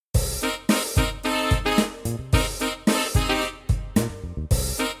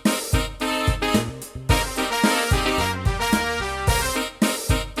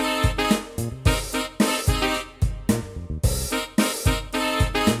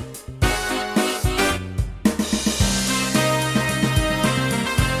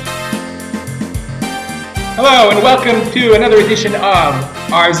Hello and welcome to another edition of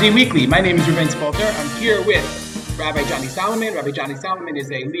RZ Weekly. My name is Ruben Spolter. I'm here with Rabbi Johnny Solomon. Rabbi Johnny Solomon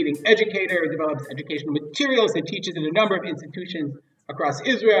is a leading educator who develops educational materials and teaches in a number of institutions across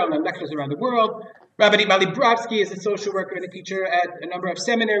Israel and lectures around the world. Rabbi Mali Brovsky is a social worker and a teacher at a number of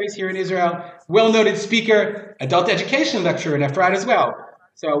seminaries here in Israel. Well-noted speaker, adult education lecturer in Efrat as well.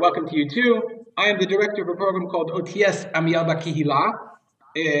 So welcome to you too. I am the director of a program called OTS Amiel Bakihila,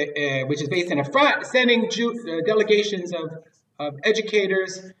 which is based in Efrat, sending delegations of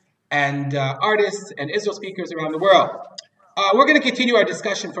educators and artists and Israel speakers around the world. We're going to continue our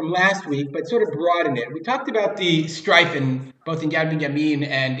discussion from last week, but sort of broaden it. We talked about the strife both in Yad Binyamin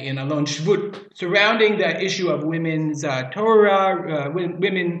and in Alon Shvut surrounding the issue of women's Torah,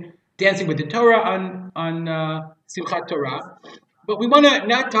 women dancing with the Torah on Simchat Torah. But we want to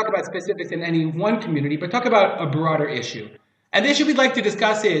not talk about specifics in any one community, but talk about a broader issue. And the issue we'd like to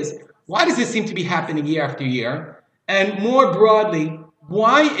discuss is, why does this seem to be happening year after year? And more broadly,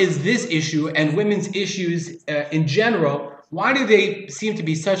 why is this issue and women's issues in general, why do they seem to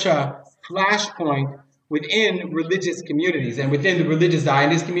be such a flashpoint within religious communities and within the religious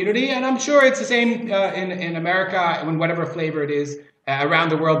Zionist community? And I'm sure it's the same in America, in whatever flavor it is around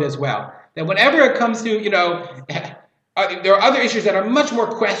the world as well. That whenever it comes to, there are other issues that are much more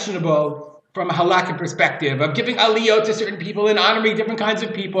questionable from a halakhic perspective, of giving aliyot to certain people and honoring different kinds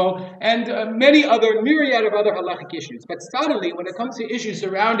of people, and myriad of other halakhic issues. But suddenly, when it comes to issues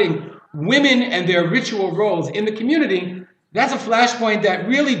surrounding women and their ritual roles in the community, that's a flashpoint that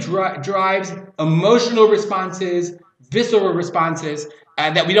really drives emotional responses, visceral responses,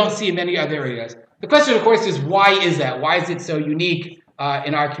 that we don't see in many other areas. The question, of course, is why is that? Why is it so unique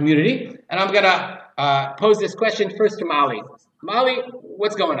in our community? And I'm going to pose this question first to Mali. Mali,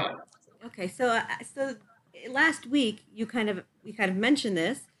 what's going on? Okay, so last week we kind of mentioned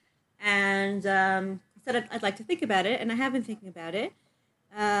this, and said I'd like to think about it, and I have been thinking about it,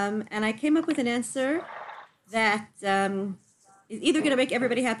 and I came up with an answer that is either going to make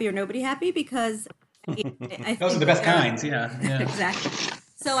everybody happy or nobody happy, because I those are the best kinds, yeah. Exactly.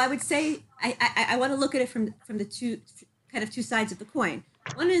 So I would say I want to look at it from the two sides of the coin.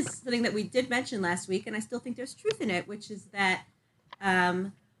 One is something that we did mention last week, and I still think there's truth in it, which is that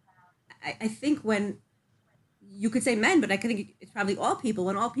I think when you could say men, but I think it's probably all people,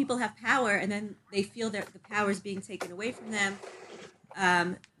 when all people have power and then they feel that the power is being taken away from them,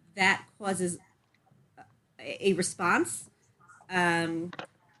 that causes a response. And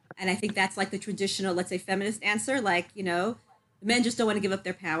I think that's like the traditional, let's say, feminist answer, like, the men just don't want to give up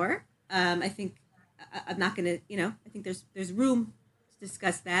their power. I think I'm not going to, I think there's room to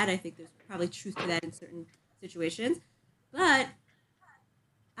discuss that. I think there's probably truth to that in certain situations. But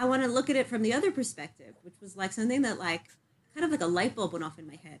I want to look at it from the other perspective, which was like something that like kind of like a light bulb went off in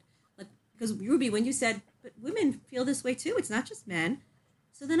my head. Like, because Ruby, when you said, but women feel this way too, it's not just men.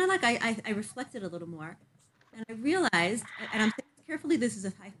 So then I reflected a little more, and I realized, and I'm thinking carefully, this is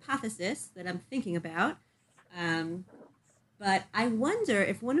a hypothesis that I'm thinking about, but I wonder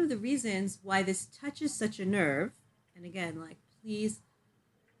if one of the reasons why this touches such a nerve, and again, like, please,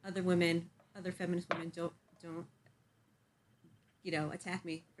 other feminist women, don't attack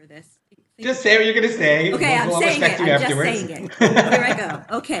me for this. Just say what you're going to say. Okay, I'm saying it. I'm just saying it. Here I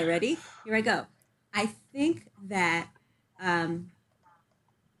go. Okay, ready? Here I go. I think that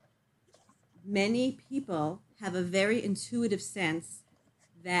many people have a very intuitive sense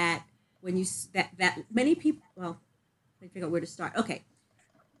that when you that many people. Well, let me figure out where to start. Okay,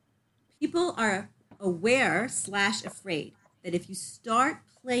 people are aware / afraid that if you start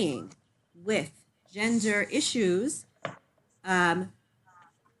playing with gender issues,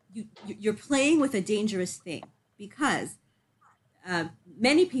 you're playing with a dangerous thing, because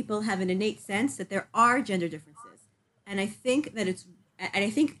many people have an innate sense that there are gender differences. And I think that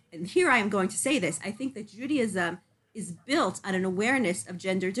and here I am going to say this, I think that Judaism is built on an awareness of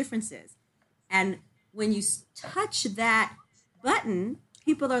gender differences. And when you touch that button,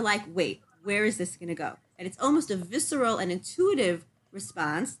 people are like, wait, where is this going to go? And it's almost a visceral and intuitive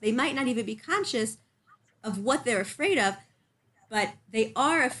response. They might not even be conscious of what they're afraid of, but they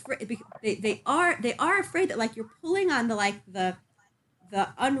are afraid. They are afraid that, like, you're pulling on the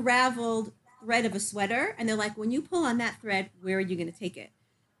unraveled thread of a sweater, and they're like, when you pull on that thread, where are you going to take it?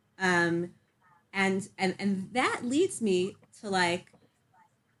 And that leads me to, like,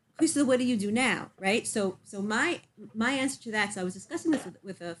 so what do you do now, right? So my answer to that. So I was discussing this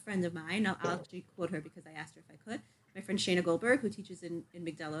with a friend of mine. I'll actually quote her because I asked her if I could. My friend Shana Goldberg, who teaches in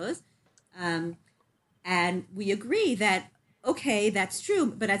Migdalos, and we agree that, okay, that's true.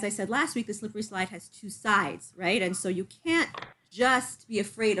 But as I said last week, the slippery slide has two sides, right? And so you can't just be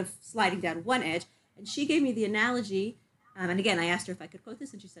afraid of sliding down one edge, And she gave me the analogy, and again, I asked her if I could quote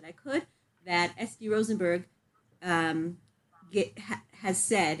this, and she said I could, that S.D. Rosenberg has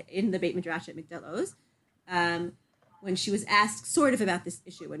said in the Beit Midrash at Migdal Oz, when she was asked sort of about this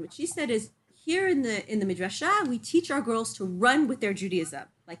issue. And what she said is, here in the Midrashah, we teach our girls to run with their Judaism.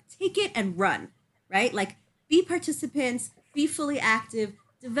 Like, take it and run, right? Like, be participants, be fully active,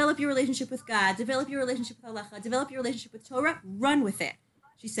 develop your relationship with God, develop your relationship with halacha, develop your relationship with Torah, run with it.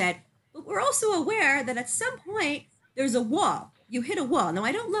 She said, but we're also aware that at some point, there's a wall. You hit a wall. Now,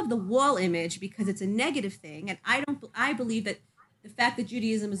 I don't love the wall image because it's a negative thing, and I believe that the fact that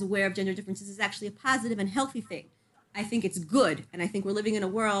Judaism is aware of gender differences is actually a positive and healthy thing. I think it's good, and I think we're living in a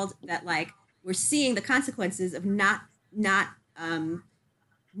world that, like, we're seeing the consequences of not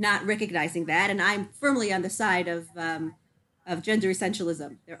recognizing that, and I'm firmly on the side of gender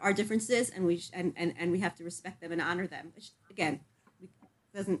essentialism. There are differences, and we have to respect them and honor them. Which, again,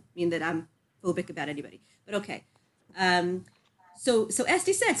 doesn't mean that I'm phobic about anybody, but okay. So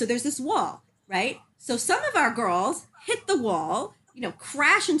Esty said, so there's this wall, right? So some of our girls hit the wall,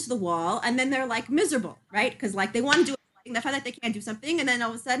 crash into the wall, and then they're like miserable, right? Because like they want to do something, they find that they can't do something, and then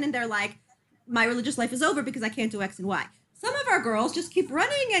all of a sudden they're like, my religious life is over because I can't do X and Y. Some of our girls just keep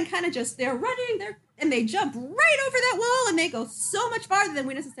running and kind of they're running, and they jump right over that wall, and they go so much farther than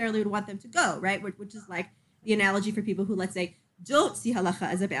we necessarily would want them to go, right? Which is like the analogy for people who, let's say, don't see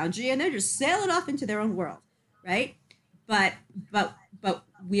halacha as a boundary, and they're just sailing off into their own world, right? But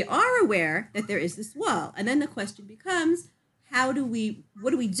we are aware that there is this wall, and then the question becomes, what do we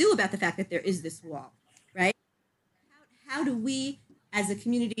do about the fact that there is this wall, right? How do we, as a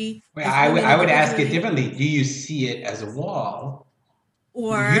community... Well, I would ask it differently. Do you see it as a wall?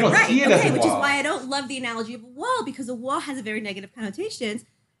 Or you don't see it as a wall. Which is why I don't love the analogy of a wall, because a wall has a very negative connotations,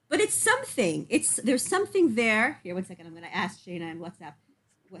 but it's something. There's something there. Here, 1 second. I'm going to ask Shayna on WhatsApp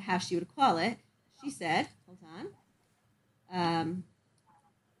how she would call it. She said, hold on.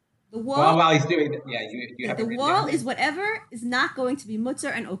 The wall. Well, while he's doing it, you have the wall is whatever is not going to be mutter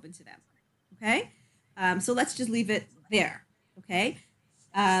and open to them. Okay? So let's just leave it there. Okay?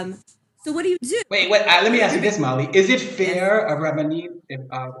 So what do you do? Wait. Let me ask you this, Molly. Is it fair of Rabbanit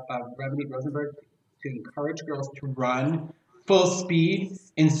Rosenberg to encourage girls to run full speed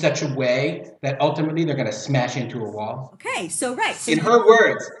in such a way that ultimately they're going to smash into a wall? Okay, so right. So in her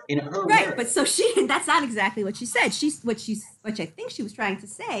words. Right, but so that's not exactly what she said. What I think she was trying to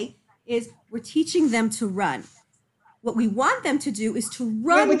say is we're teaching them to run. What we want them to do is to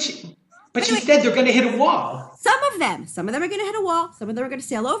run. But she said they're going to hit a wall. Some of them are going to hit a wall. Some of them are going to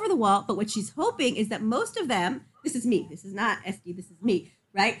sail over the wall. But what she's hoping is that most of them, this is me. This is not Esty. This is me,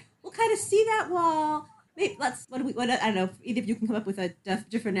 right? We'll kind of see that wall. Maybe I don't know if either of you can come up with a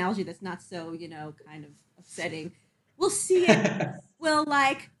different analogy that's not so, kind of upsetting. We'll see it. We'll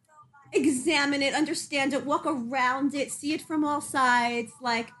examine it, understand it, walk around it, see it from all sides,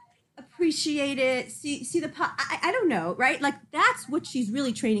 appreciate it, see the I don't know, right? That's what she's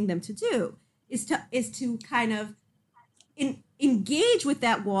really training them to do, is to kind of engage with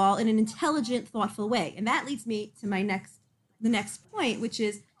that wall in an intelligent, thoughtful way. And that leads me to the next point, which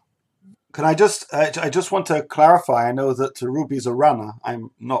is, can I just want to clarify, I know that Ruby's a runner.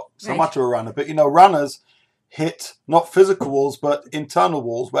 I'm not so much of a runner, but runners hit not physical walls but internal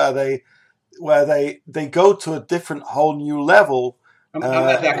walls where they go to a different whole new level. I'm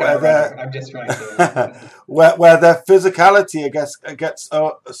not that kind of runner. I'm just trying to where their physicality, I guess, gets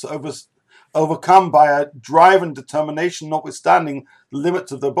overcome by a drive and determination, notwithstanding the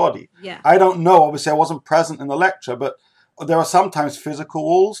limits of their body. Yeah. I don't know. Obviously, I wasn't present in the lecture, but there are sometimes physical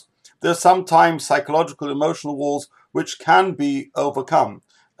walls. There's sometimes psychological, emotional walls which can be overcome.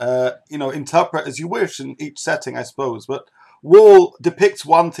 Interpret as you wish in each setting, I suppose. But wall depicts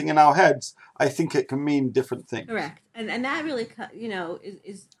one thing in our heads. I think it can mean different things. Correct, and that really,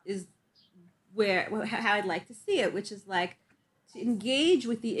 is where how I'd like to see it, which is to engage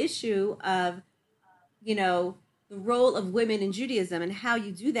with the issue of, the role of women in Judaism and how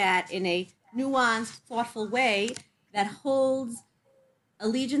you do that in a nuanced, thoughtful way that holds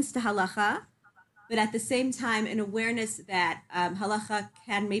allegiance to halacha, but at the same time an awareness that halacha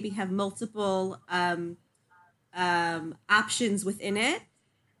can maybe have multiple options within it,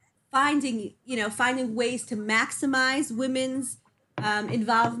 finding ways to maximize women's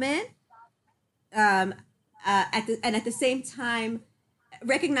involvement, at the same time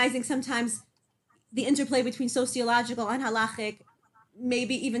recognizing sometimes the interplay between sociological and halachic,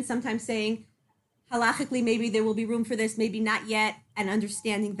 maybe even sometimes saying halachically maybe there will be room for this, maybe not yet, and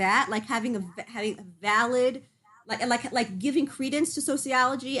understanding that, having a valid, giving credence to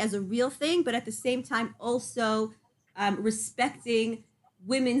sociology as a real thing, but at the same time also respecting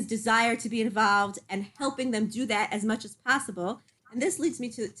women's desire to be involved and helping them do that as much as possible. And this leads me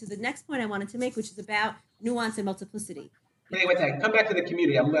to the next point I wanted to make, which is about nuance and multiplicity. Wait, come back to the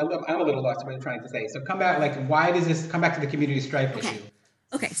community. I'm a little lost what you're trying to say. So come back, why does this come back to the community strife issue?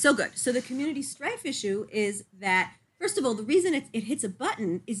 Okay, so good. So the community strife issue is that, first of all, the reason it hits a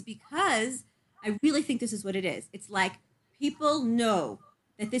button is because I really think this is what it is. It's like people know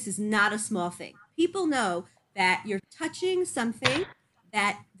that this is not a small thing. People know that you're touching something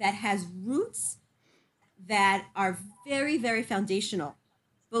that has roots that are very, very foundational,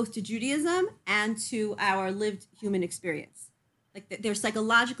 both to Judaism and to our lived human experience. Like they're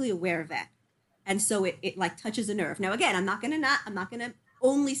psychologically aware of that. And so it like touches a nerve. Now, again, I'm not gonna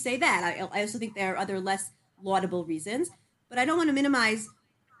only say that. I also think there are other less laudable reasons, but I don't want to minimize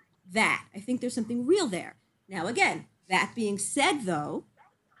that. I think there's something real there. Now, again, that being said, though,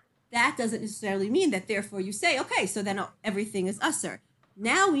 that doesn't necessarily mean that therefore you say, okay, so then everything is usser.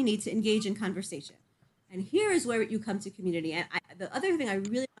 Now we need to engage in conversation. And here is where you come to community. And the other thing I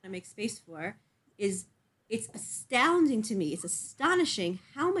really want to make space for is it's astounding to me. It's astonishing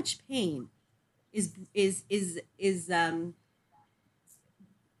how much pain is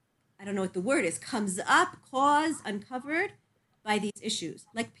I don't know what the word is, comes up, caused, uncovered by these issues.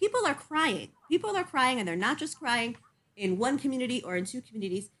 Like people are crying. People are crying, and they're not just crying in one community or in two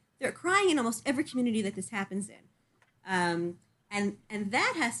communities. They're crying in almost every community that this happens in. And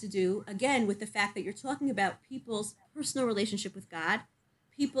that has to do, again, with the fact that you're talking about people's personal relationship with God,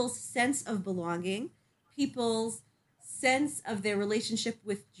 people's sense of belonging, people's sense of their relationship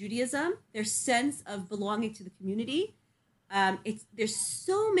with Judaism, their sense of belonging to the community. There's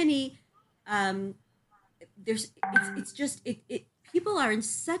so many. People are in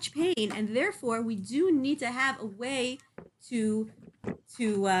such pain, and therefore we do need to have a way to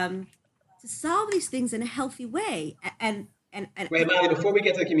solve these things in a healthy way. And wait, Molly, before we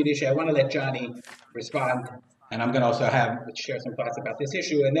get to the community issue, I want to let Johnny respond, and I'm going to also share some thoughts about this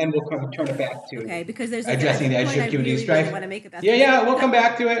issue, and then we'll turn it back to because there's addressing the issue of community strife. We'll come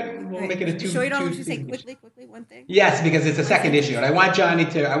back to it. We'll make it a two. Sure, you don't want to say quickly one thing. Yes, because it's a second issue, and I want Johnny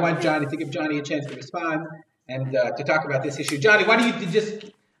to give Johnny a chance to respond and to talk about this issue. Johnny, why don't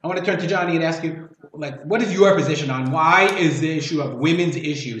you I want to turn to Johnny and ask you, what is your position on why is the issue of women's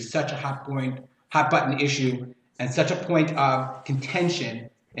issues such a hot button issue and such a point of contention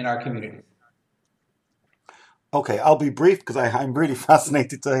in our communities? Okay, I'll be brief because I'm really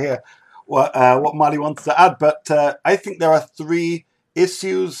fascinated to hear what Molly wants to add. But I think there are three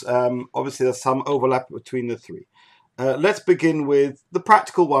issues. Obviously, there's some overlap between the three. Let's begin with the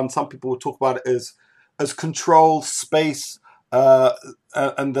practical one. Some people will talk about it as control, space,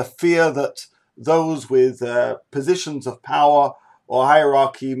 and the fear that those with positions of power or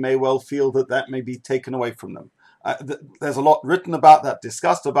hierarchy may well feel that may be taken away from them. There's a lot written about that,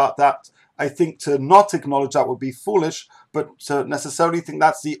 discussed about that. I think to not acknowledge that would be foolish, but to necessarily think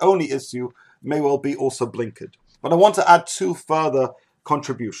that's the only issue may well be also blinkered. But I want to add two further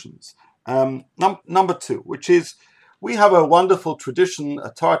contributions. Number two, which is we have a wonderful tradition,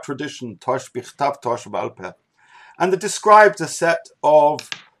 a Torah tradition, Torah Shbichtav, Torah Sheba'al Peh, and it describes a set of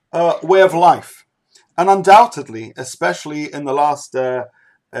way of life. And undoubtedly, especially in the last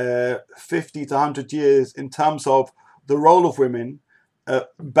 50 to 100 years, in terms of the role of women,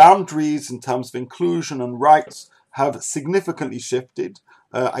 boundaries in terms of inclusion and rights have significantly shifted.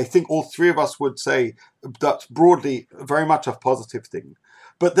 I think all three of us would say that's broadly very much a positive thing.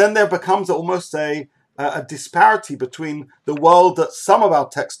 But then there becomes almost a disparity between the world that some of our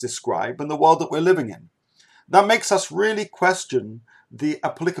texts describe and the world that we're living in. That makes us really question the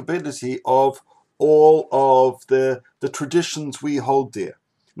applicability of all of the traditions we hold dear.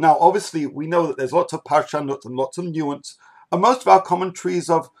 Now, obviously, we know that there's lots of parshanut and lots of nuance, and most of our commentaries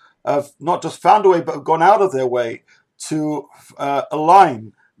have not just found a way, but have gone out of their way to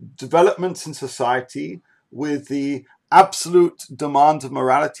align developments in society with the absolute demand of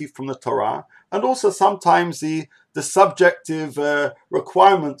morality from the Torah, and also sometimes the subjective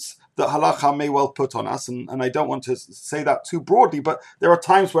requirements that halacha may well put on us. And I don't want to say that too broadly, but there are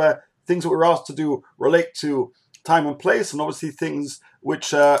times where things that we're asked to do relate to time and place, and obviously things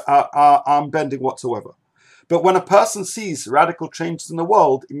which are unbending whatsoever. But when a person sees radical changes in the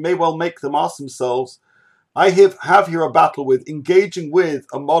world, it may well make them ask themselves, I have here a battle with engaging with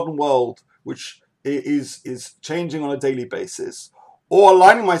a modern world which is changing on a daily basis, or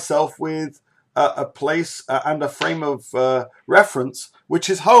aligning myself with a place and a frame of reference which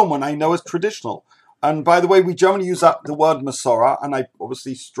is home and I know is traditional. And by the way, we generally use up the word Masorah, and I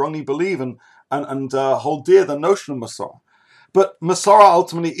obviously strongly believe and hold dear the notion of Masorah. But Masorah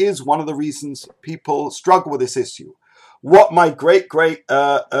ultimately is one of the reasons people struggle with this issue. what my great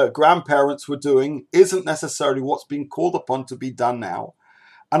grandparents were doing isn't necessarily what's being called upon to be done now.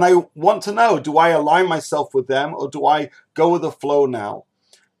 And I want to know, do I align myself with them or do I go with the flow now?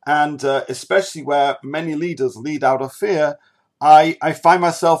 And especially where many leaders lead out of fear, I find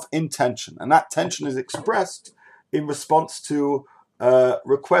myself in tension. And that tension is expressed in response to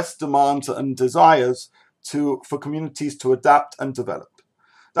requests, demands, and desires for communities to adapt and develop.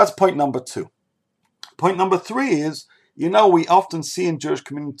 That's point number 2. Point number 3 is, we often see in Jewish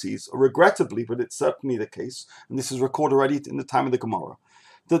communities, regrettably, but it's certainly the case, and this is recorded already in the time of the Gemara,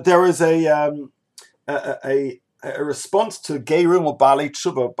 that there is a response to Gerim or Balei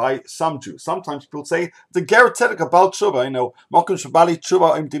Tshuva by some Jews. Sometimes people say, the Ger Tzedek Bal Tshuva, Mokum Shabali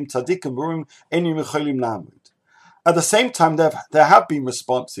Tshuva Imdim Tzadikim Burim Eni Mecholim Lamud. At the same time, there have been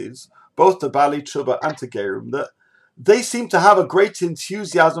responses, both to Balei Tshuva and to Gerim, that they seem to have a greater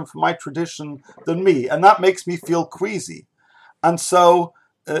enthusiasm for my tradition than me, and that makes me feel queasy. And so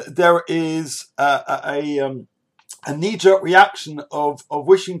there is a knee-jerk reaction of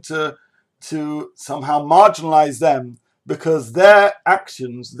wishing to somehow marginalize them because their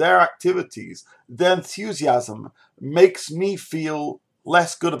actions, their activities, their enthusiasm makes me feel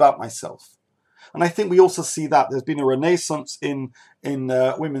less good about myself. And I think we also see that there's been a renaissance in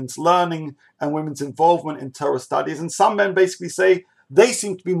women's learning and women's involvement in Torah studies. And some men basically say they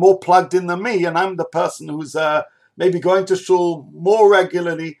seem to be more plugged in than me, and I'm the person who's maybe going to shul more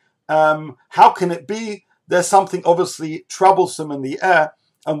regularly. How can it be? There's something obviously troublesome in the air.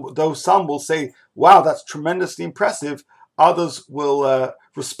 And though some will say, wow, that's tremendously impressive, others will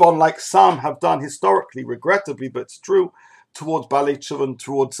respond like some have done historically, regrettably, but it's true, towards Balei Tshuva and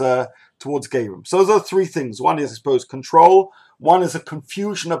towards Gerim. So those are 3 things. One is, I suppose, control. One is a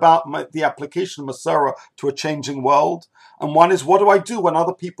confusion about the application of Masorah to a changing world. And one is, what do I do when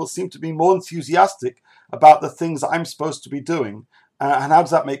other people seem to be more enthusiastic about the things that I'm supposed to be doing? And how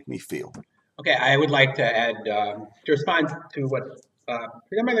does that make me feel? Okay, I would like to add, to respond to what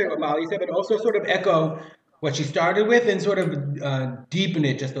primarily what Molly said, but also sort of echo what she started with and sort of deepen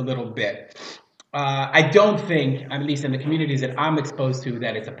it just a little bit. I don't think, at least in the communities that I'm exposed to,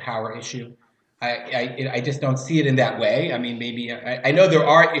 that it's a power issue. I just don't see it in that way. I mean, maybe I know there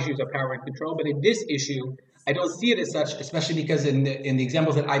are issues of power and control, but in this issue, I don't see it as such, especially because in the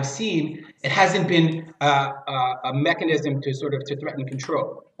examples that I've seen, it hasn't been a mechanism to threaten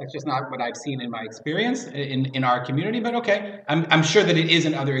control. That's just not what I've seen in my experience in our community. But okay, I'm sure that it is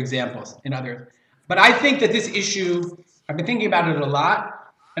in other examples, But I think that this issue, I've been thinking about it a lot.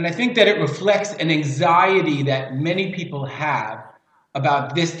 And I think that it reflects an anxiety that many people have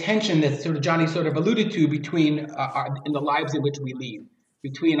about this tension that Johnny alluded to between in the lives in which we lead,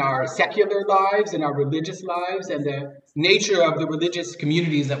 between our secular lives and our religious lives, and the nature of the religious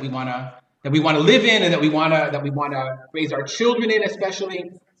communities that we want to live in, and that we want to raise our children in,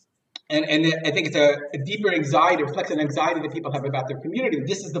 especially. And I think it's a deeper anxiety, reflects an anxiety that people have about their community.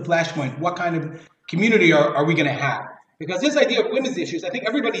 This is the flashpoint. What kind of community are we going to have? Because this idea of women's issues, I think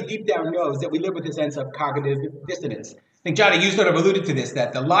everybody deep down knows that we live with a sense of cognitive dissonance. I think, Johnny, you alluded to this,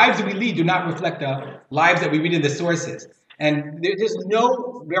 that the lives that we lead do not reflect the lives that we read in the sources. And there's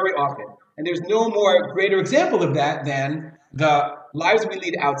very often, and there's no more greater example of that than the lives we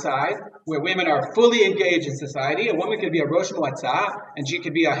lead outside, where women are fully engaged in society. A woman could be a Rosh Moatzah, and she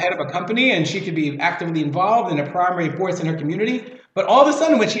could be a head of a company, and she could be actively involved in a primary force in her community. But all of a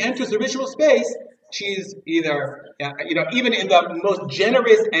sudden, when she enters the ritual space, she's either, even in the most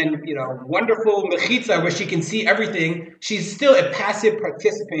generous and, wonderful mechitza where she can see everything, she's still a passive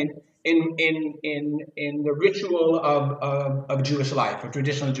participant in the ritual of Jewish life, of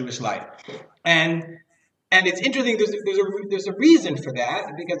traditional Jewish life. And it's interesting, there's a reason for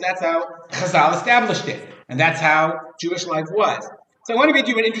that, because that's how Chazal established it. And that's how Jewish life was. So I want to read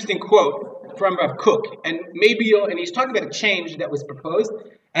you an interesting quote from Rav Kook. And and he's talking about a change that was proposed.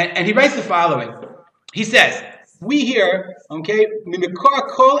 And he writes the following. He says, we here, okay, we have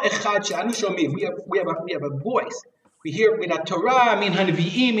a voice. We hear min Torah, min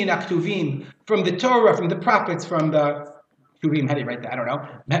hanvi'im, min aktuvim, from the Torah, from the prophets, from the Ktuvim. How do you write that? I don't know.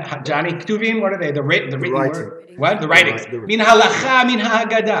 Johnny, Ktuvim, what are they? The written word. What? The writings. Min halacha, min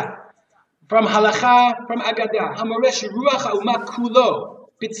ha'agada. From halacha, from agada. Hamoresh ruach ha'umat kulo.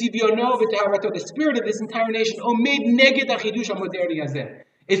 B'tzivyono v'taharato. The spirit of this entire nation, omed neged ha'chidush ha'moderni hazeh,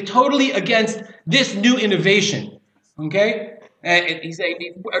 is totally against this new innovation. Okay? He's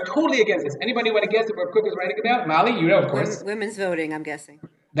saying are totally against this. Anybody want to guess what Kook is writing about? Molly, you know, of course. Women's voting, I'm guessing.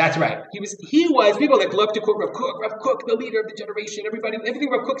 That's right. He was people that love to quote Rav Kook, the leader of the generation. Everything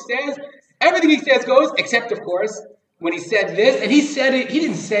Rav Kook says, everything he says goes, except of course when he said this, and he said it. He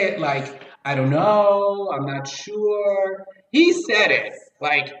didn't say it like I don't know, I'm not sure. He said it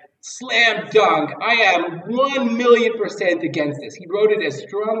like slam dunk. I am 1,000,000% against this. He wrote it as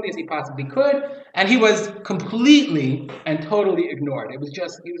strongly as he possibly could, and he was completely and totally ignored. It was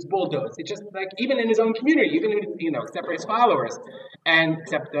just, he was bulldozed. It just like, even in his own community, even in, except for his followers, and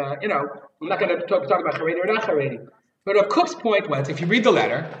except, I'm not going to talk about Haredi or not Haredi. But Rav Kook's point was, if you read the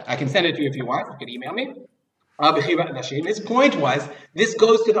letter, I can send it to you if you want. You can email me. His point was, this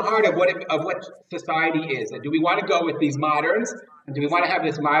goes to the heart of what society is. And do we want to go with these moderns? And do we want to have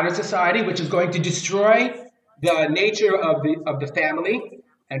this modern society, which is going to destroy the nature of the family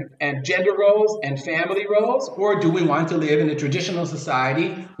and gender roles and family roles? Or do we want to live in a traditional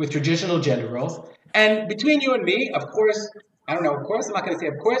society with traditional gender roles? And between you and me, of course, I don't know, of course, I'm not going to say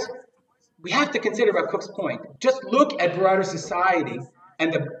of course, we have to consider Rav Kook's point. Just look at broader society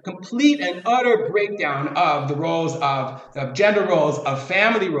and the complete and utter breakdown of the roles of gender roles, of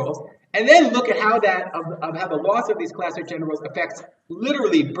family roles, and then look at how how the loss of these classic gender roles affects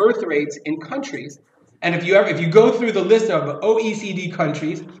literally birth rates in countries. And if you go through the list of OECD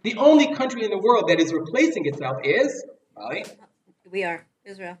countries, the only country in the world that is replacing itself is Molly. We are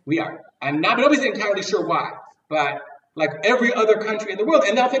Israel. We are. Nobody's entirely sure why, but like every other country in the world.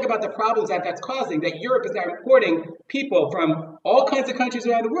 And now think about the problems that's causing, that Europe is now importing people from all kinds of countries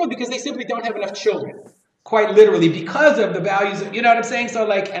around the world because they simply don't have enough children. Quite literally, because of the values, you know what I'm saying? So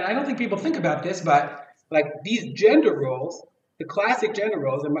like, and I don't think people think about this, but like these gender roles, the classic gender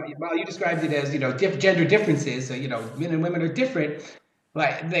roles, and while you described it as, gender differences, so, men and women are different,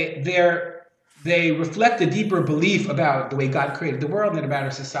 like they reflect a deeper belief about the way God created the world and about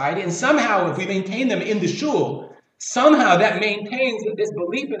our society. And somehow, if we maintain them in the shul, somehow that maintains this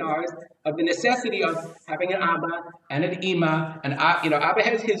belief in ours of the necessity of having an Abba and an Ima, and Abba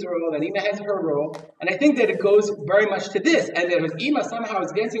has his role and Ima has her role, and I think that it goes very much to this, and that if Ima somehow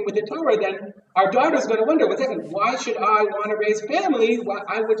is dancing with the Torah, then our daughter's going to wonder, one second, why should I want to raise family?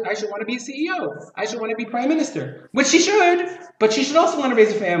 I should want to be CEO. I should want to be prime minister, which she should, but she should also want to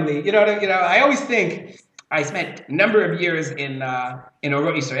raise a family. I always think, I spent a number of years in Orot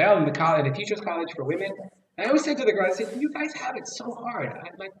Yisrael, in the teachers' college for women. And I always say to the girls, you guys have it so hard.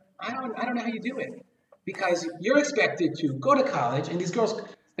 I don't know how you do it. Because you're expected to go to college, and these girls,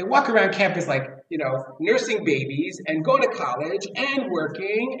 they walk around campus like, nursing babies and go to college and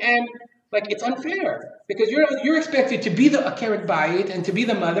working, and like it's unfair. Because you're expected to be the Akeret Bayit and to be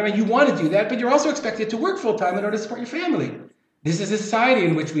the mother, and you want to do that, but you're also expected to work full time in order to support your family. This is a society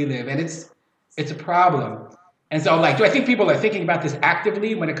in which we live, and it's a problem. And so, do I think people are thinking about this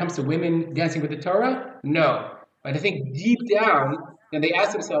actively when it comes to women dancing with the Torah? No. But I think deep down, then they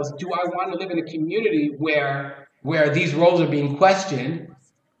ask themselves, do I want to live in a community where these roles are being questioned?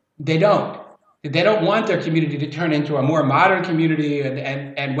 They don't. They don't want their community to turn into a more modern community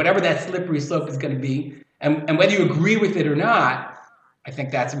and whatever that slippery slope is going to be. And whether you agree with it or not, I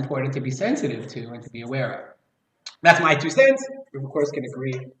think that's important to be sensitive to and to be aware of. That's my 2 cents. We, of course, can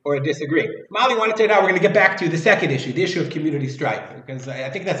agree or disagree. Molly wanted to know, we're going to get back to the second issue, the issue of community strife, because I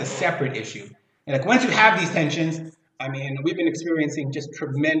think that's a separate issue. And once you have these tensions, we've been experiencing just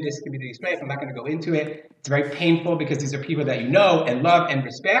tremendous community strife. I'm not going to go into it. It's very painful because these are people that you know and love and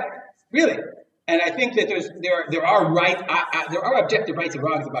respect, really. And I think that there are objective rights and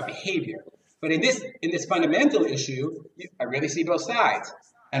wrongs about behavior. But in this fundamental issue, I really see both sides.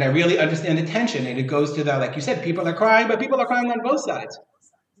 And I really understand the tension, and it goes to like you said, people are crying, but people are crying on both sides.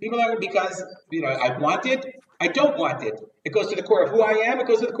 People are, because, I want it, I don't want it. It goes to the core of who I am, it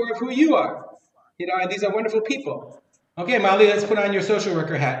goes to the core of who you are. And these are wonderful people. Okay, Molly, let's put on your social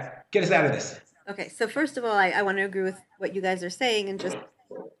worker hat. Get us out of this. Okay, so first of all, I want to agree with what you guys are saying and just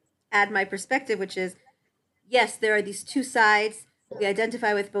add my perspective, which is, yes, there are these two sides. We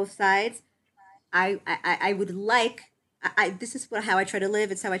identify with both sides. I would like, this is how I try to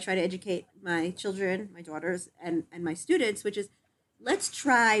live. It's how I try to educate my children, my daughters, and my students, which is, let's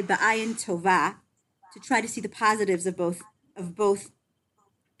try ba'ayin tova, to try to see the positives of both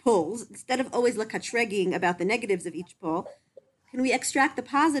poles, instead of always lakatreging about the negatives of each pole. Can we extract the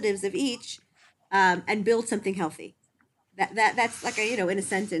positives of each and build something healthy? That's like in a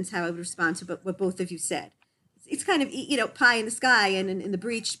sentence how I would respond to what both of you said. It's kind of pie in the sky, and in the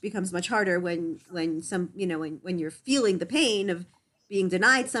breach becomes much harder when you're feeling the pain of being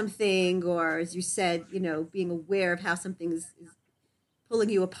denied something, or as you said, being aware of how something is pulling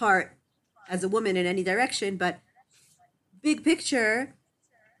you apart as a woman in any direction. But big picture,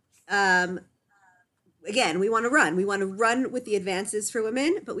 again, we want to run. We want to run with the advances for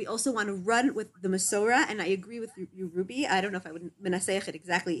women, but we also want to run with the Masorah. And I agree with you, Ruby. I don't know if I would menasech it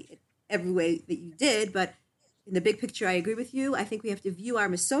exactly every way that you did, but in the big picture, I agree with you. I think we have to view our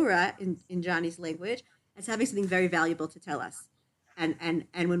Masorah, in Johnny's language, as having something very valuable to tell us. And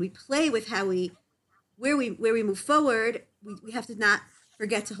when we play with where we move forward, we have to not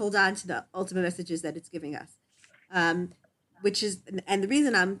forget to hold on to the ultimate messages that it's giving us. Which is, and the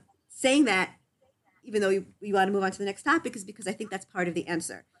reason I'm saying that, even though we want to move on to the next topic, is because I think that's part of the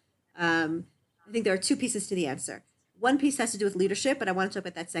answer. I think there are two pieces to the answer. One piece has to do with leadership, but I want to talk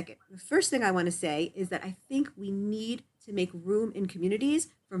about that second. The first thing I want to say is that I think we need to make room in communities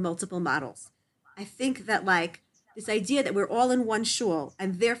for multiple models. I think that this idea that we're all in one shul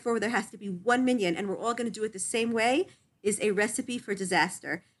and therefore there has to be one minyan and we're all going to do it the same way is a recipe for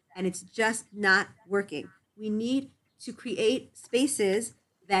disaster, and it's just not working. We need to create spaces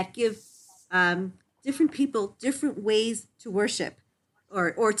that give different people different ways to worship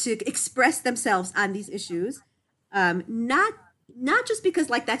or to express themselves on these issues. Not just because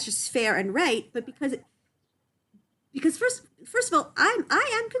that's just fair and right, but because first of all,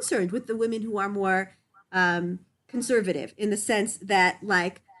 I am concerned with the women who are more conservative, in the sense that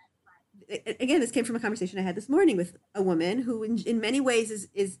again, this came from a conversation I had this morning with a woman who in many ways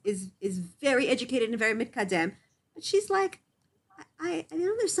is very educated and very mitkadem, but she's like, I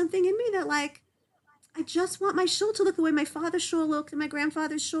know there's something in me that I just want my shul to look the way my father's shul looked and my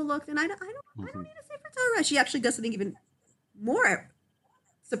grandfather's shul looked, and I don't need a Sefer Torah. She actually does something even more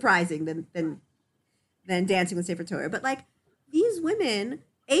surprising than dancing with Sefer Torah. But these women,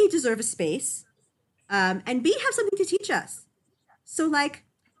 A, deserve a space, and B, have something to teach us. So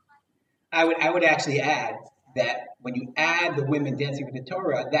I would actually add that when you add the women dancing with the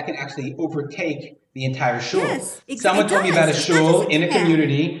Torah, that can actually overtake the entire shul. Yes, Someone told me about a shul in a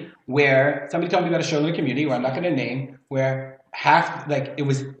community where I'm not going to name, where it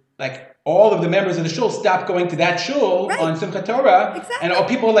was all of the members of the shul stopped going to that shul on Simchat Torah, exactly. And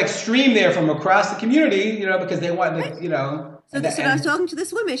people stream there from across the community, because they want, So I was talking to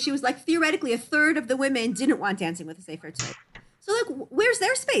this woman. She was theoretically a third of the women didn't want dancing with a Sefer Torah. So where's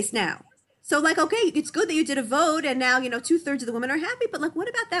their space now? So okay, it's good that you did a vote and now 2/3 of the women are happy, but what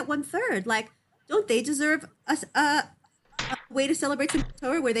about that 1/3? Don't they deserve a way to celebrate the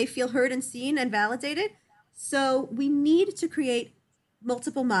Torah where they feel heard and seen and validated? So we need to create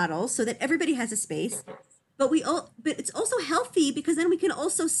multiple models so that everybody has a space, but it's also healthy because then we can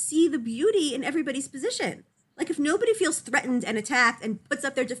also see the beauty in everybody's position. If nobody feels threatened and attacked and puts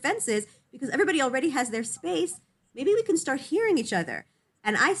up their defenses because everybody already has their space, maybe we can start hearing each other.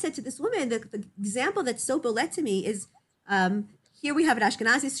 And I said to this woman, the example that's so bolet to me is, here we have an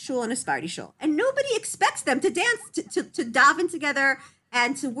Ashkenazi shul and a Sephardi shul, and nobody expects them to dance, to daven together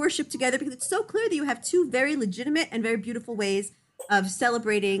and to worship together, because it's so clear that you have two very legitimate and very beautiful ways of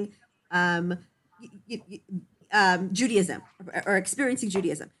celebrating Judaism or experiencing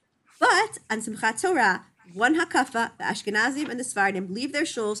Judaism. But on Simchat Torah, one hakafa, the Ashkenazim and the Sephardim leave their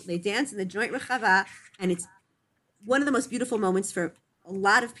shuls, they dance in the joint rechava, and it's one of the most beautiful moments for a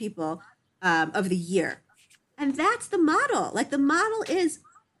lot of people of the year. And that's the model. The model is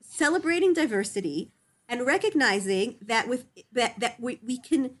celebrating diversity and recognizing that we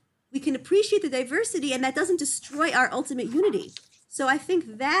can appreciate the diversity, and that doesn't destroy our ultimate unity. So I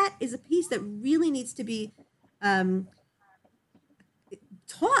think that is a piece that really needs to be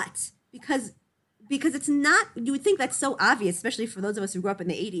taught, because it's not, you would think that's so obvious, especially for those of us who grew up in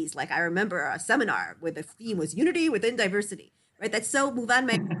the 80s. I remember a seminar where the theme was unity within diversity, right? That's so Muvan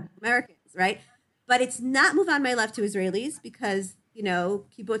Me'alav Americans, right? But it's not Muvan Me'alav to Israelis, because,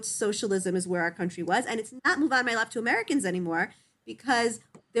 kibbutz socialism is where our country was. And it's not Muvan Me'alav to Americans anymore, because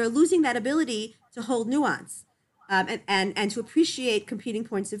they're losing that ability to hold nuance and to appreciate competing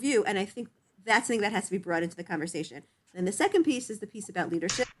points of view. And I think that's something that has to be brought into the conversation. And the second piece is the piece about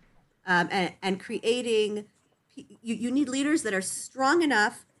leadership. And creating, you need leaders that are strong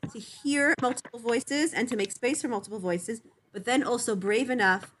enough to hear multiple voices and to make space for multiple voices, but then also brave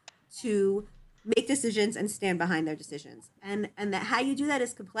enough to make decisions and stand behind their decisions. And that how you do that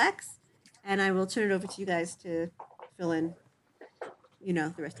is complex. And I will turn it over to you guys to fill in,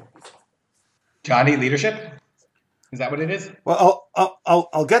 the rest of the pieces. Johnny, leadership? Is that what it is? Well,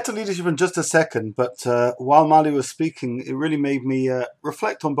 I'll get to leadership in just a second, but while Mali was speaking, it really made me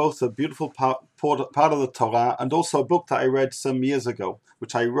reflect on both the beautiful part of the Torah and also a book that I read some years ago,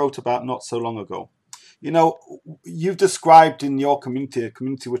 which I wrote about not so long ago. You've described in your community, a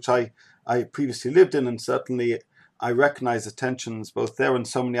community which I previously lived in, and certainly I recognize the tensions both there and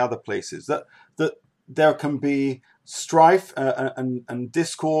so many other places, that there can be strife and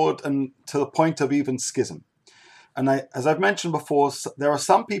discord, and to the point of even schism. And as I've mentioned before, there are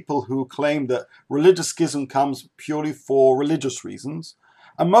some people who claim that religious schism comes purely for religious reasons,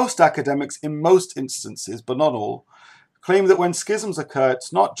 And most academics, in most instances, but not all, claim that when schisms occur,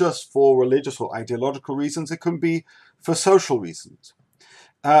 it's not just for religious or ideological reasons, it can be for social reasons.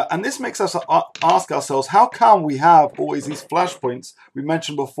 And this makes us ask ourselves, how come we have always these flashpoints we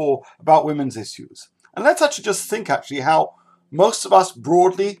mentioned before about women's issues? And let's actually just think how most of us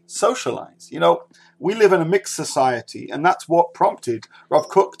broadly socialize. You know, we live in a mixed society, and that's what prompted Rav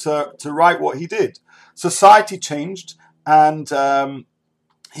Kook to write what he did. Society changed, and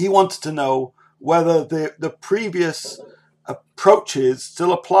he wanted to know whether the previous approaches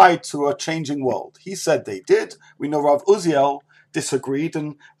still applied to a changing world. He said they did. We know Rav Uziel disagreed,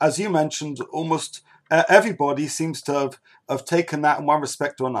 and as you mentioned, almost everybody seems to have taken that in one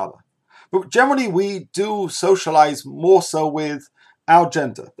respect or another. But generally, we do socialize more so with our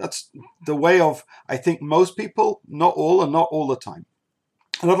gender. That's the way of, I think, most people, not all, and not all the time.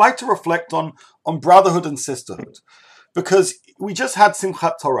 And I'd like to reflect on brotherhood and sisterhood, because we just had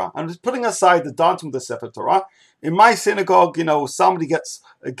Simchat Torah, and putting aside the dancing of the Sefer Torah, in my synagogue, you know, somebody gets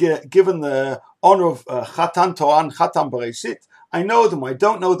given the honor of Chatan Torah and Chatan Bereshit. I know them, I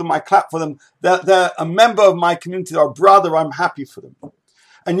don't know them, I clap for them. They're a member of my community, or a brother, I'm happy for them.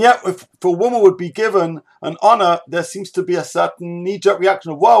 And yet, if a woman would be given an honor, there seems to be a certain knee-jerk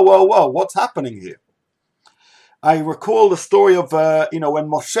reaction of, whoa, what's happening here? I recall the story of, when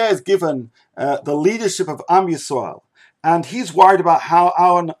Moshe is given the leadership of Am Yisrael, and he's worried about how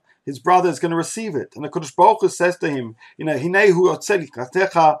Aaron, his brother, is going to receive it. And the Kodesh Baruch Hu says to him, Hinei hu yotzeh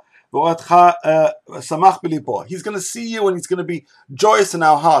likatecha v'oratcha samach b'libo. He's going to see you, and he's going to be joyous in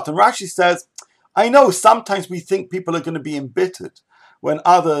our heart. And Rashi says, I know sometimes we think people are going to be embittered when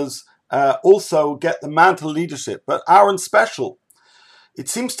others also get the mantle of leadership, but Aaron's special. It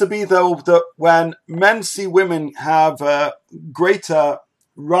seems to be, though, that when men see women have greater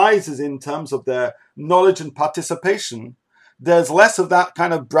rises in terms of their knowledge and participation, there's less of that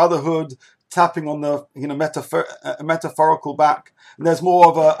kind of brotherhood tapping on the metaphorical back, and there's more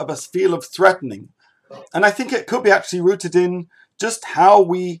of a feel of threatening. And I think it could be actually rooted in just how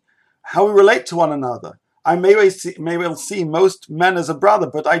we relate to one another. I may well see most men as a brother,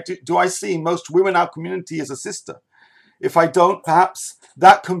 but do I see most women in our community as a sister? If I don't, perhaps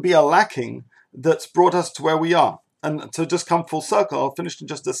that can be a lacking that's brought us to where we are. And to just come full circle, I'll finish in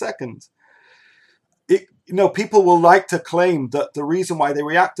just a second. People will like to claim that the reason why they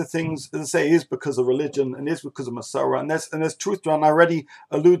react to things, as I say, is because of religion and is because of Masorah, and there's truth to it, and I already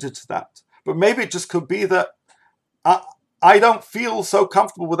alluded to that. But maybe it just could be that I don't feel so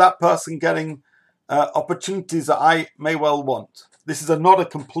comfortable with that person getting opportunities that I may well want. This is not a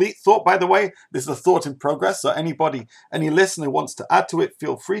complete thought, by the way. This is a thought in progress. So any listener who wants to add to it,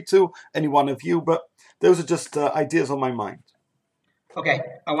 feel free to, any one of you. But those are just ideas on my mind. Okay,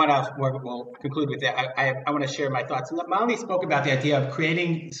 we'll conclude with that. I want to share my thoughts. Mali spoke about the idea of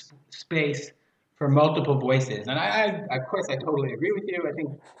creating space for multiple voices. And I of course, I totally agree with you. I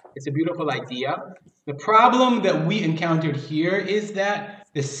think it's a beautiful idea. The problem that we encountered here is that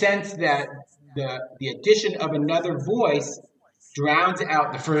the sense that the addition of another voice drowns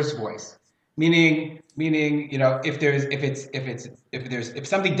out the first voice. Meaning, if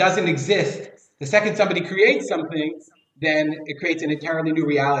something doesn't exist, the second somebody creates something, then it creates an entirely new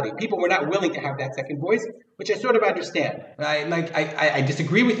reality. People were not willing to have that second voice, which I sort of understand. I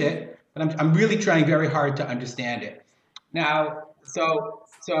disagree with it, but I'm really trying very hard to understand it. Now, so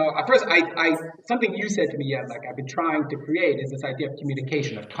at first, something you said to me, I've been trying to create is this idea of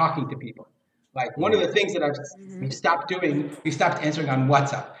communication, of talking to people. Like one of the things that we've stopped answering on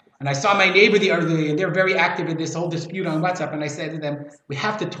WhatsApp. And I saw my neighbor the other day, and they're very active in this whole dispute on WhatsApp. And I said to them, we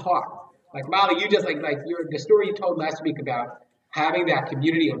have to talk. Like Mali, you just the story you told last week about having that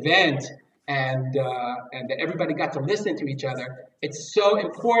community event and that everybody got to listen to each other. It's so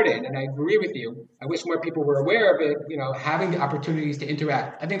important, and I agree with you. I wish more people were aware of it. Having the opportunities to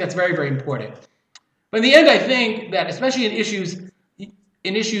interact. I think that's very, very important. But in the end, I think that especially in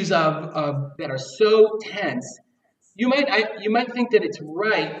issues of that are so tense, you might think that it's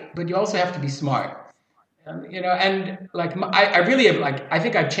right, but you also have to be smart. I really have I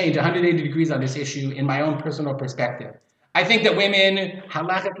think I've changed 180 degrees on this issue in my own personal perspective. I think that women,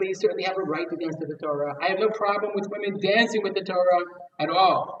 halachically, certainly have a right to dance to the Torah. I have no problem with women dancing with the Torah at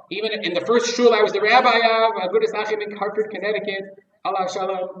all. Even in the first shul I was the rabbi of, Agudas Achim in Hartford, Connecticut, Allah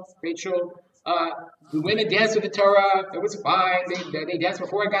Shalom, great shul. The women danced with the Torah. It was fine. They danced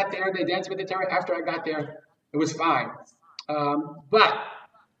before I got there. They danced with the Torah after I got there. It was fine. But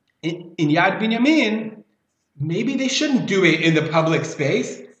in Yad Binyamin, maybe they shouldn't do it in the public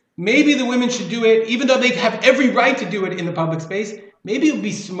space. Maybe the women should do it, even though they have every right to do it in the public space. Maybe it would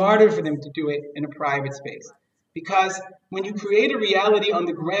be smarter for them to do it in a private space. Because when you create a reality on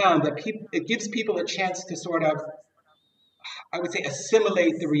the ground, it gives people a chance to sort of, I would say,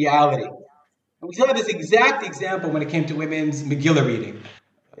 assimilate the reality. And we saw this exact example when it came to women's Megillah reading.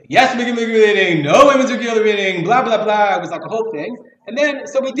 Yes, Megillah reading, no women's Megillah reading, blah, blah, blah. It was like a whole thing. And then,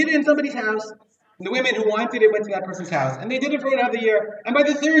 so we did it in somebody's house. And the women who wanted it went to that person's house. And they did it for another year. And by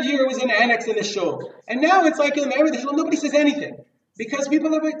the third year, it was an annex in the shul. And now it's like in every shul, nobody says anything. Because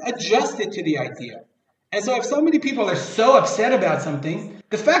people have adjusted to the idea. And so if so many people are so upset about something,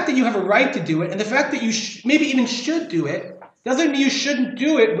 the fact that you have a right to do it, and the fact that you maybe even should do it, doesn't mean you shouldn't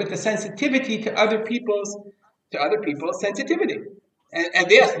do it with the sensitivity to other people's sensitivity. And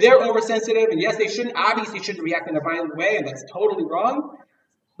yes, they're oversensitive, and yes, they obviously shouldn't react in a violent way, and that's totally wrong.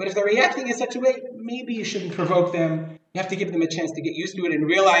 But if they're reacting in such a way, maybe you shouldn't provoke them. You have to give them a chance to get used to it and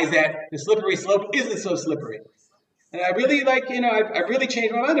realize that the slippery slope isn't so slippery. And I really I've really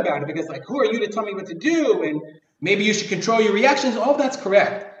changed my mind about it, because who are you to tell me what to do? And maybe you should control your reactions. All that's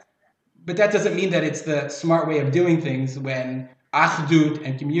correct. But that doesn't mean that it's the smart way of doing things when achdut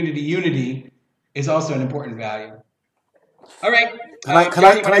and community unity is also an important value. All right. I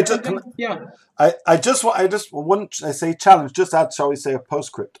just wouldn't say challenge, just add, shall we say, a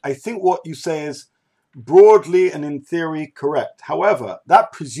postscript. I think what you say is broadly and in theory correct. However,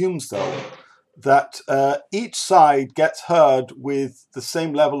 that presumes, though, that each side gets heard with the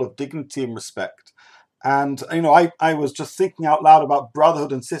same level of dignity and respect. And, I was just thinking out loud about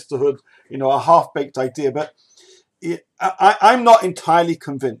brotherhood and sisterhood, a half-baked idea, but I'm not entirely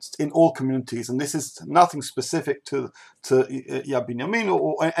convinced in all communities, and this is nothing specific to Yad Binyamin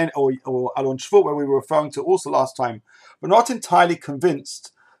or Alon Shvut, where we were referring to also last time, but not entirely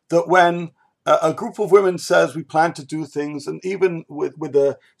convinced that when a group of women says we plan to do things, and even with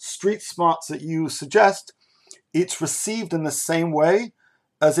the street smarts that you suggest, it's received in the same way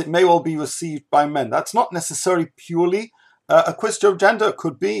as it may well be received by men. That's not necessarily purely a question of gender. It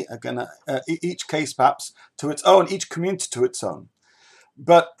could be, again, each case perhaps to its own, each community to its own.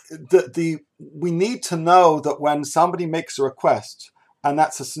 But we need to know that when somebody makes a request, and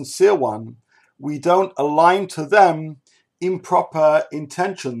that's a sincere one, we don't align to them improper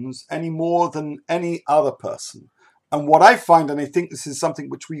intentions any more than any other person. And what I find, and I think this is something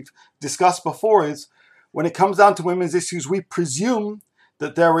which we've discussed before, is when it comes down to women's issues, we presume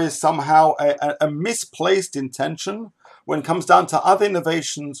that there is somehow a misplaced intention. When it comes down to other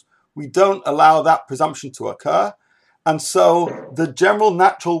innovations, we don't allow that presumption to occur. And so the general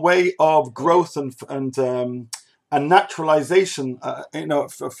natural way of growth and naturalization,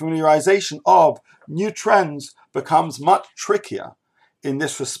 familiarization of new trends becomes much trickier in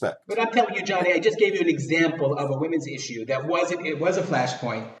this respect. But I'm telling you, Johnny, I just gave you an example of a women's issue that was a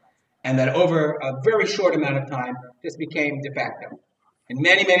flashpoint, and that over a very short amount of time just became de facto. In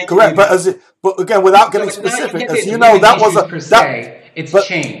many correct, but again, without getting specific, as you know, that was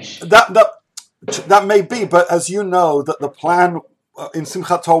changed. That may be, but as you know, that the plan in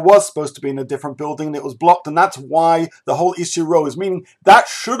Simchat Torah was supposed to be in a different building, and it was blocked, and that's why the whole issue rose. Meaning that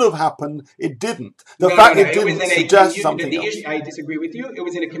should have happened, it didn't. It didn't suggest something else. I disagree with you. It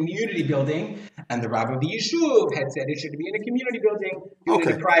was in a community building, and the Rav of the Yishuv had said it should be in a community building,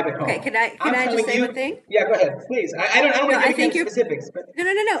 in a private home. Okay, can I just say one thing? Yeah, go ahead, please. I don't want to get into specifics, but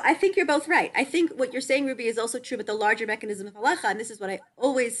no. I think you're both right. I think what you're saying, Ruby, is also true with the larger mechanism of halacha, and this is what I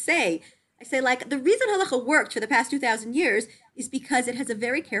always say. I say, the reason halacha worked for the past 2,000 years is because it has a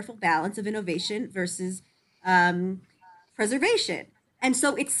very careful balance of innovation versus preservation. And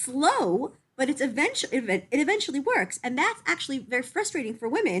so it's slow, but it eventually works. And that's actually very frustrating for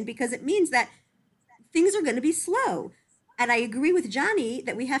women, because it means that things are going to be slow. And I agree with Johnny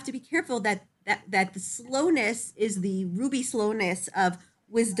that we have to be careful that the slowness is the Ruby slowness of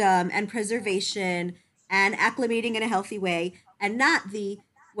wisdom and preservation and acclimating in a healthy way, and not the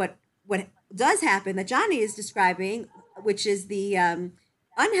what does happen that Johnny is describing, which is the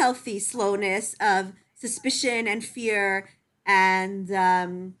unhealthy slowness of suspicion and fear and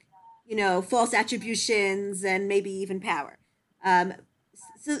false attributions and maybe even power.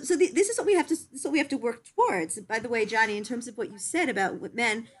 So this is what we have to work towards. By the way, Johnny, in terms of what you said about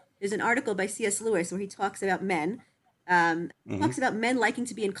men, there's an article by C.S. Lewis where he talks about men. Talks about men liking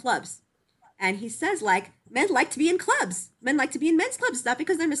to be in clubs. And he says, men like to be in clubs. Men like to be in men's clubs. It's not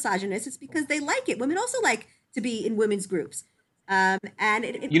because they're misogynists. It's because they like it. Women also like to be in women's groups. And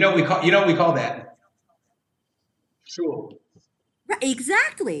we call that shul. Right,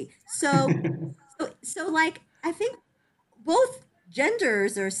 exactly. So I think both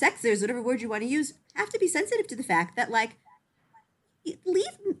genders or sexes, whatever word you want to use, have to be sensitive to the fact that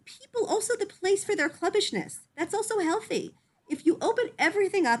leave people also the place for their clubbishness. That's also healthy. If you open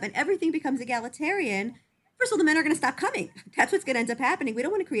everything up and everything becomes egalitarian, first of all, the men are going to stop coming. That's what's going to end up happening. We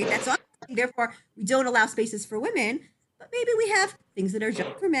don't want to create that. So therefore, we don't allow spaces for women. But maybe we have things that are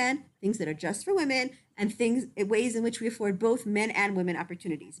just for men, things that are just for women, and ways in which we afford both men and women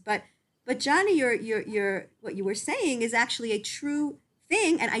opportunities. But Johnny, your what you were saying is actually a true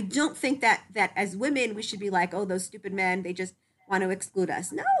thing, and I don't think that as women we should be like, oh, those stupid men, they just want to exclude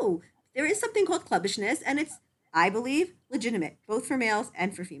us. No, there is something called clubbishness, and it's, I believe, legitimate, both for males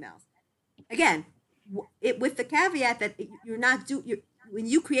and for females. Again, with the caveat that when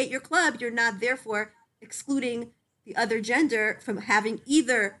you create your club, you're not therefore excluding the other gender from having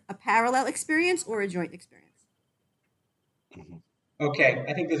either a parallel experience or a joint experience. Okay,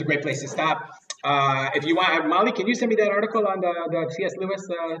 I think this is a great place to stop. If you want, Molly, can you send me that article on the C.S. Lewis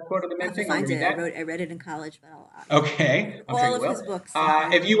quote of the men thing? I read it in college, but okay. All of his books.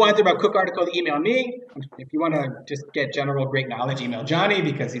 If you want the Rav Kook article, email me. If you want to just get general great knowledge, email Johnny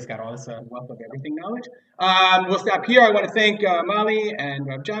because he's got all this wealth of everything knowledge. We'll stop here. I want to thank Molly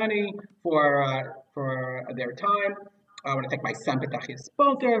and Johnny for their time. I want to thank my son, Petachia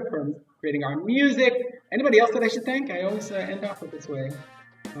Spalter, for creating our music. Anybody else that I should thank? I always end off with this way.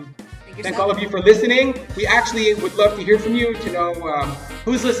 Thank all of you for listening. We actually would love to hear from you, to know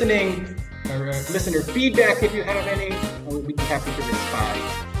who's listening, or listener feedback if you have any. We'd be happy to respond.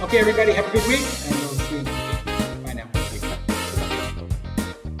 Okay, everybody, have a good week. And